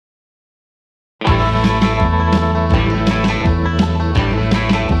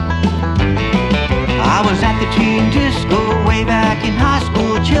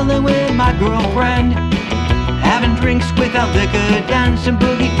felt liquor, dance and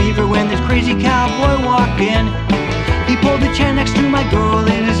boogie fever when this crazy cowboy walked in. He pulled the chair next to my girl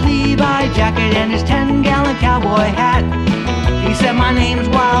in his Levi jacket and his 10-gallon cowboy hat. He said, my name's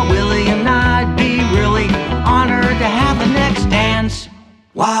Wild Willy and I'd be really honored to have the next dance.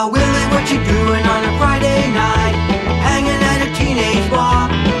 Wild Willy, what you doing on a Friday night, hanging at a teenage bar?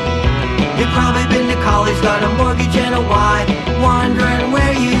 You've probably been to college, got a mortgage and a wife, wondering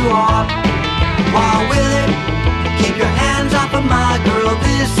where you are. Wild Willy, keep your hands off of my girl,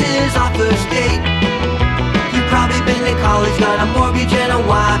 this is our first date. You've probably been to college, got a mortgage and a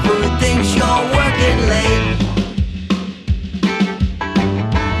wife who thinks you're working late.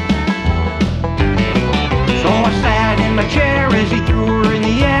 So I sat in my chair as he threw her in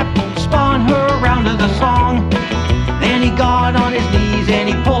the air, spun her around to the song. Then he got on his knees and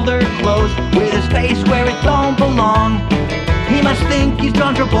he pulled her close, with his face where it don't belong. He must think he's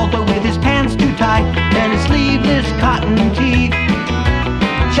John Travolta with his pants too tight and his sleeveless cotton tee.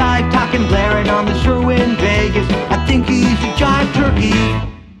 Jive Turkey blaring on the show in Vegas, I think he's a Jive Turkey.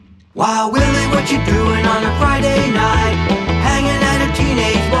 Wild Willy, what you doing on a Friday night, hanging at a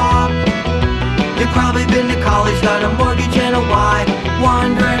teenage bar? You've probably been to college, got a mortgage and a wife,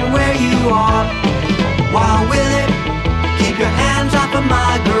 wondering where you are. Wild Willy, keep your hands off of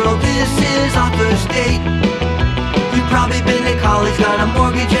my girl, this is our first date. You've probably been to college, got a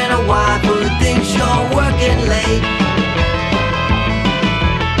mortgage and a wife who thinks you're working late.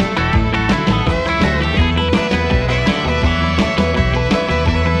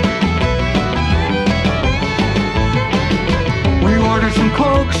 We ordered some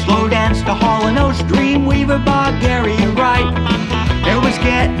Coke, slow dance to Hall & Oates, Dreamweaver by Gary Wright. It was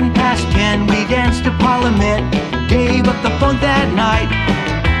getting past 10, we danced to Parliament, gave up the funk that night.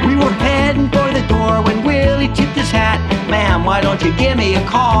 We were heading for the door when Willie tipped his hat. Ma'am, why don't you give me a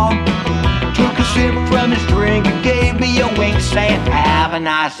call? Took a sip from his drink and gave me a wink, saying, have a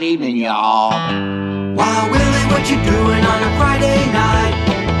nice evening, y'all. Wild Willy, what you doing on a Friday night,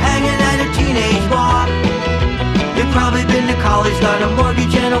 hanging at a teenage bar? You've probably been to college, got a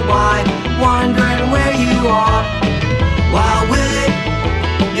mortgage and a wife, wondering where you are. Wild Willy,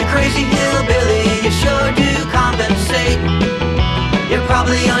 you crazy hillbilly, you sure do compensate. You're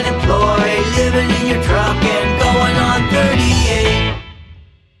probably unemployed, living in your truck and going on 38.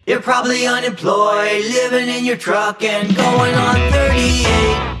 You're probably unemployed, living in your truck and going on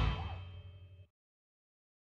 38.